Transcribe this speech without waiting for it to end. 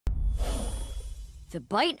The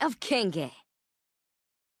Bite of Kenge.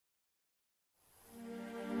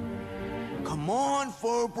 Come on,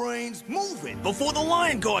 Furbrains, move it before the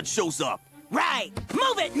Lion Guard shows up. Right,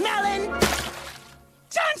 move it, Melon!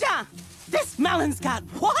 John! This melon's got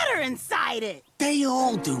water inside it! They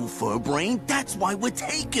all do, Furbrain. That's why we're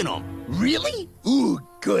taking them. Really? Ooh,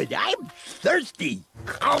 good. I'm thirsty.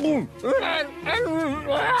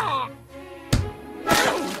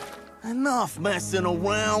 Enough messing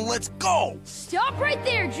around. Let's go. Stop right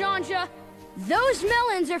there, Jonja. Those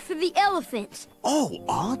melons are for the elephants. Oh,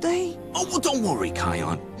 are they? Oh, well, don't worry,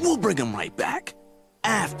 Kion. We'll bring them right back.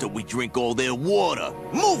 After we drink all their water.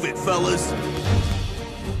 Move it, fellas.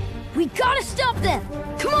 We gotta stop them.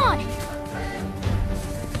 Come on.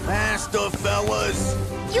 Faster, fellas.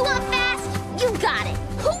 You want fast? You got it.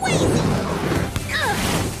 Who easy?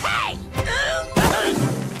 Hey!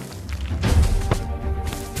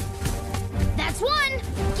 That's one.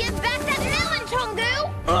 Give back that melon,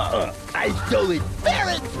 Tongu. I stole it fair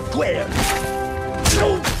and square.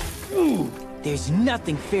 There's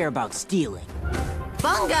nothing fair about stealing.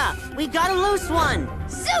 Bunga! We got a loose one!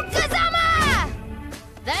 Sukazama!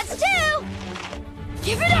 That's two.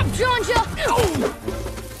 Give it up, Jonja.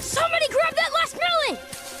 Somebody grab that last melon.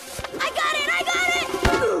 I got it!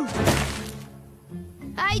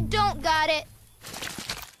 I don't got it.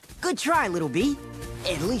 Good try, little bee.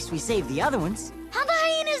 At least we saved the other ones. How'd the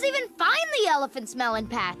hyenas even find the elephant's melon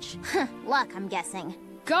patch? Luck, I'm guessing.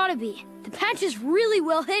 Gotta be. The patch is really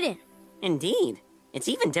well hidden. Indeed. It's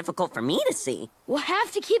even difficult for me to see. We'll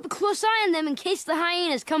have to keep a close eye on them in case the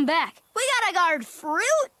hyenas come back. We gotta guard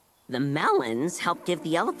fruit? The melons help give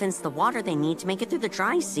the elephants the water they need to make it through the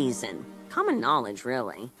dry season. Common knowledge,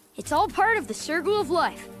 really. It's all part of the circle of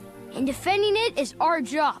life, and defending it is our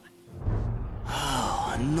job.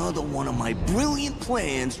 Oh, another one of my brilliant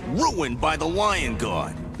plans ruined by the Lion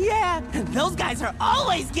Guard. Yeah, those guys are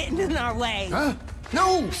always getting in our way. Huh?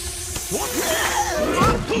 No!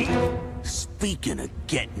 Speaking of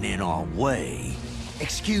getting in our way...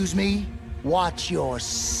 Excuse me? Watch your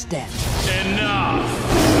step. Enough!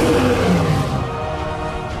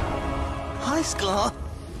 Hi, Scar.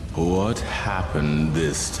 What happened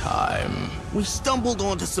this time? We stumbled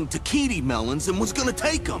onto some Takiti melons and was gonna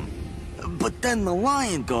take them. But then the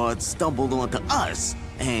Lion Guard stumbled onto us,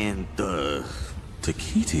 and,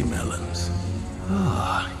 Takiti melons.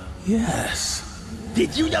 Ah, yes.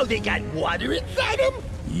 Did you know they got water inside them?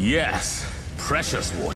 Yes, precious water.